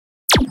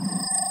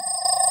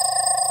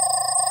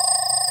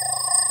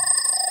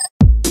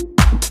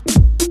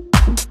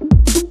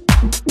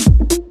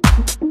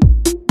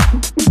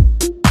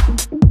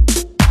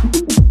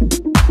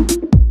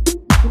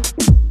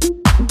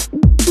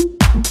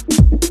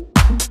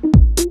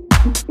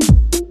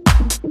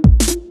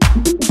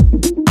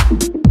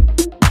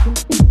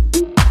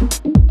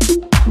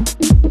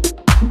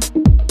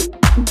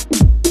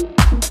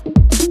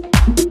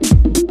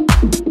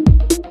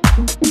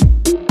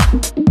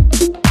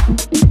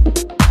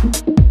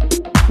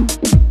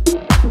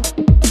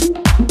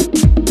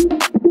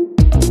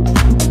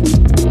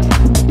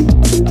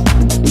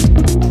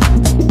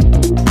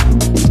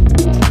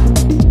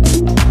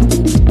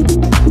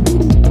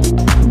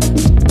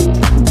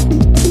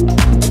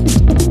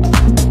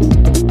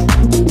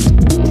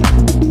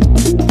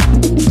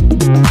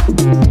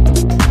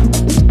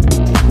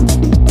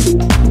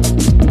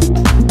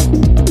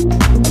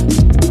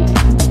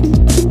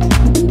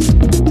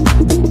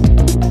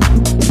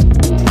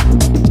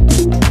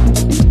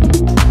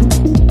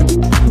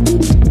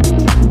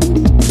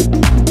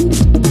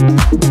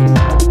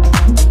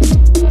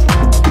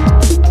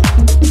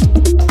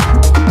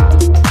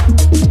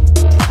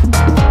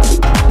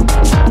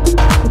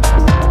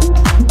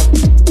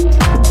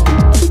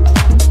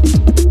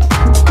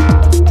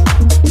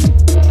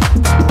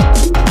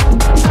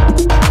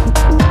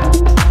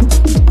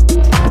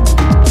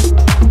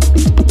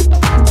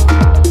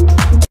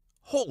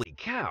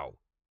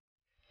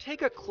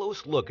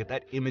close look at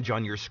that image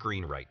on your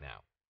screen right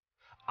now.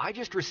 I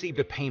just received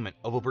a payment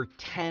of over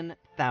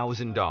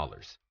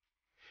 $10,000.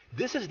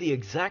 This is the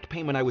exact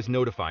payment I was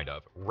notified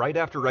of right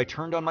after I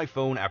turned on my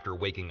phone after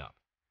waking up.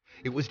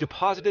 It was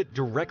deposited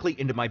directly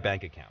into my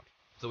bank account,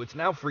 so it's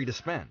now free to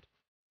spend.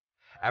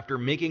 After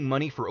making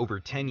money for over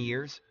 10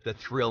 years, the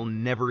thrill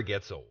never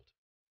gets old.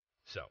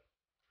 So,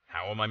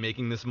 how am I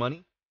making this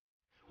money?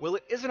 Well,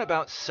 it isn't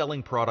about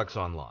selling products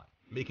online,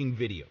 making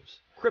videos,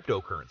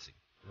 cryptocurrency,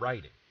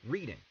 writing,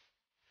 reading.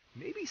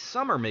 Maybe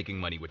some are making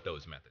money with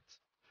those methods.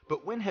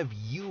 But when have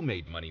you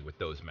made money with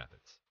those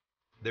methods?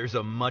 There's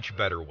a much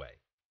better way.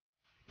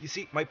 You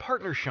see, my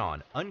partner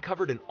Sean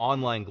uncovered an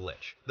online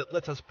glitch that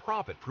lets us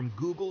profit from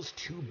Google's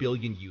 2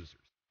 billion users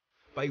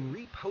by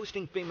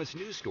reposting famous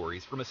news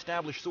stories from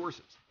established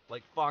sources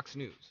like Fox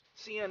News,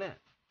 CNN,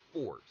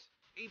 Forbes,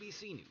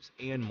 ABC News,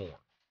 and more.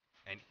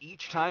 And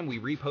each time we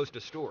repost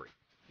a story,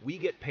 we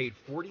get paid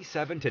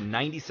 $47 to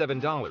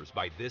 $97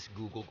 by this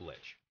Google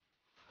glitch.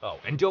 Oh,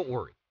 and don't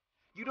worry,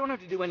 you don't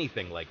have to do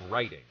anything like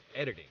writing,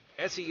 editing,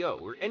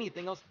 SEO, or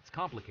anything else that's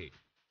complicated,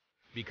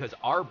 because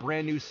our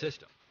brand new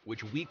system,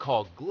 which we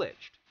call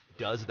Glitched,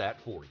 does that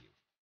for you.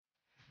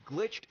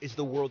 Glitched is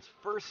the world's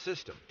first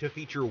system to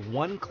feature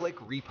one-click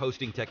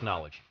reposting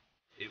technology.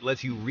 It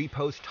lets you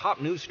repost top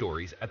news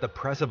stories at the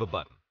press of a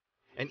button.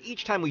 And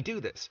each time we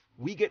do this,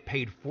 we get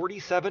paid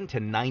 $47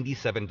 to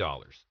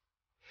 $97.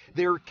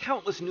 There are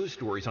countless news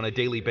stories on a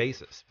daily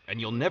basis,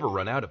 and you'll never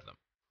run out of them.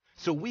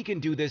 So we can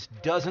do this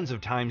dozens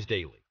of times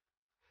daily.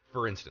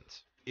 For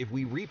instance, if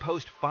we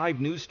repost 5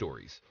 news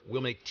stories,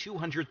 we'll make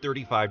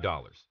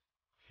 $235.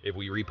 If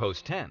we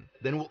repost 10,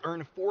 then we'll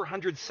earn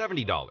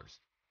 $470.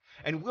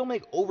 And we'll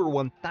make over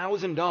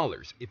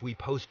 $1,000 if we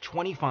post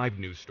 25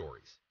 news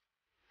stories.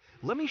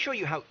 Let me show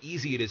you how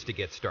easy it is to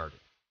get started.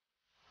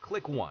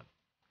 Click 1.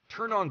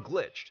 Turn on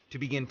Glitched to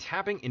begin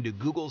tapping into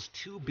Google's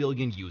 2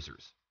 billion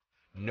users.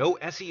 No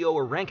SEO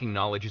or ranking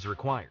knowledge is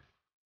required.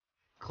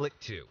 Click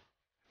 2.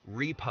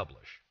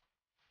 Republish.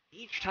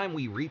 Each time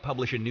we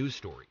republish a news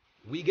story,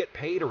 we get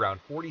paid around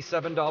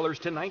 $47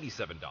 to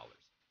 $97.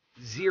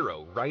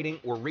 Zero writing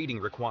or reading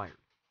required.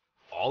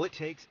 All it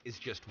takes is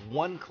just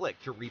one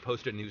click to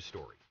repost a news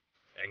story.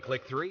 And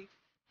click 3,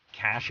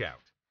 cash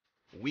out.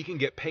 We can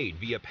get paid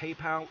via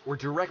PayPal or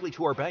directly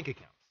to our bank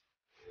accounts.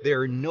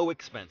 There are no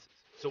expenses,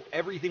 so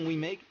everything we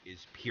make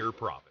is pure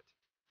profit.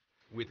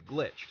 With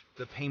Glitched,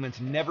 the payments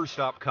never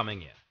stop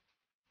coming in.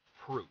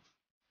 Proof.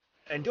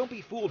 And don't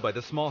be fooled by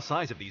the small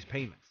size of these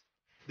payments.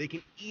 They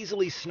can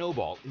easily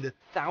snowball into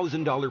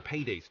 $1,000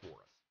 paydays for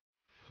us.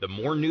 The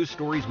more news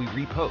stories we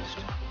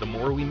repost, the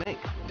more we make.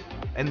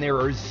 And there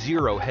are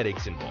zero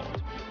headaches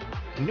involved.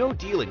 No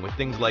dealing with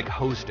things like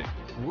hosting,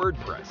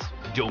 WordPress,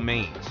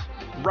 domains,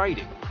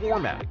 writing,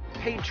 formatting,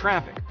 paid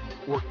traffic,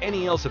 or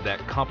any else of that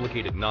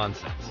complicated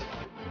nonsense.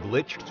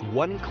 Glitched's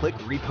one-click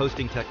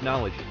reposting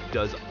technology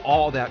does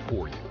all that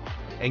for you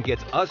and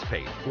gets us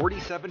paid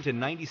 $47 to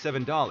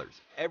 $97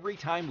 every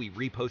time we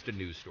repost a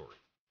news story.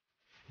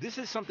 This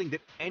is something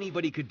that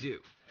anybody could do,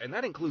 and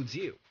that includes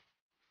you.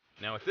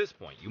 Now at this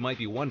point, you might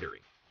be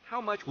wondering, how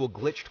much will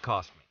Glitched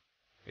cost me?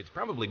 It's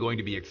probably going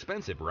to be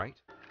expensive, right?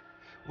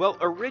 Well,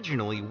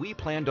 originally we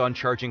planned on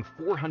charging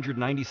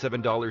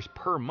 $497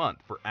 per month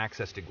for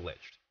access to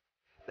Glitched.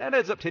 That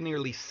adds up to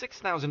nearly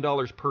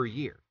 $6,000 per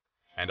year.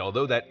 And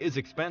although that is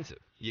expensive,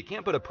 you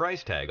can't put a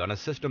price tag on a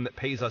system that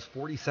pays us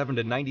 $47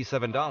 to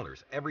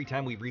 $97 every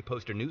time we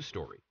repost a news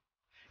story.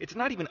 It's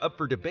not even up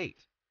for debate.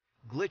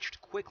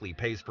 Glitched quickly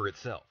pays for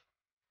itself.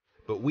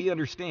 But we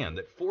understand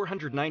that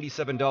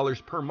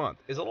 $497 per month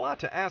is a lot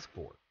to ask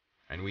for,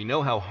 and we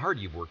know how hard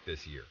you've worked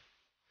this year.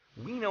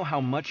 We know how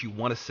much you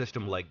want a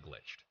system like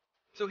Glitched.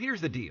 So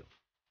here's the deal.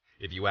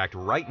 If you act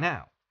right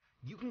now,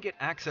 you can get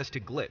access to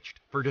Glitched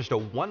for just a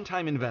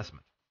one-time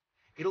investment.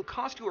 It'll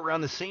cost you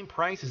around the same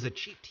price as a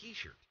cheap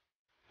t-shirt.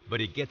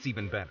 But it gets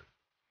even better.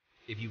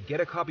 If you get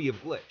a copy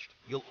of Glitched,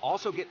 you'll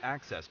also get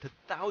access to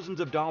thousands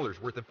of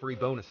dollars worth of free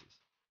bonuses.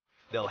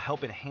 They'll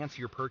help enhance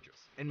your purchase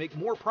and make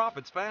more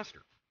profits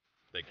faster.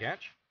 The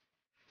catch?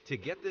 To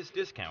get this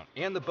discount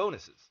and the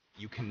bonuses,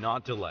 you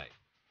cannot delay.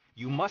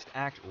 You must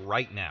act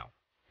right now.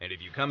 And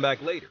if you come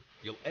back later,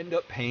 you'll end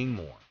up paying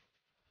more.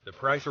 The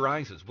price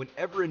rises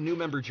whenever a new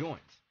member joins.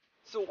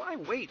 So why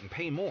wait and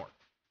pay more?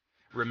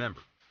 Remember,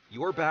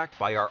 you're backed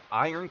by our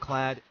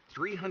ironclad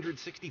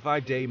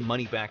 365-day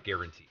money-back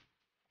guarantee.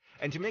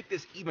 And to make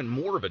this even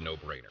more of a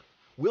no-brainer,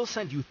 we'll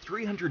send you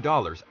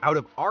 $300 out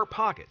of our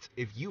pockets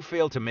if you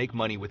fail to make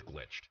money with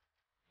Glitched.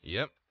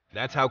 Yep,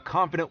 that's how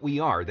confident we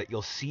are that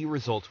you'll see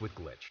results with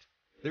Glitched.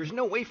 There's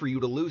no way for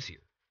you to lose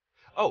here.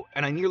 Oh,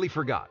 and I nearly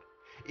forgot.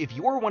 If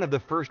you're one of the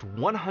first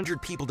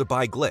 100 people to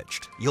buy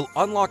Glitched, you'll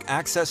unlock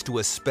access to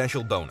a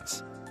special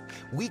bonus.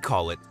 We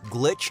call it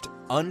Glitched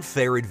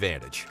Unfair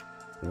Advantage.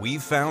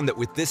 We've found that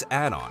with this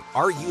add-on,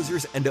 our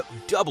users end up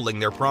doubling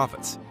their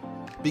profits.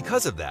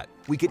 Because of that,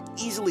 we could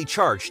easily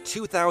charge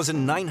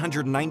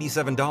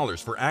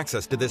 $2,997 for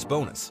access to this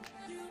bonus.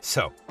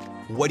 So,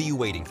 what are you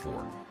waiting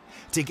for?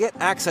 To get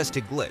access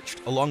to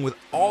Glitched, along with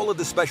all of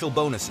the special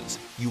bonuses,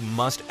 you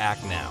must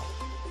act now.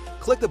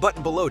 Click the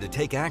button below to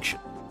take action.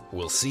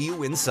 We'll see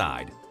you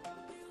inside.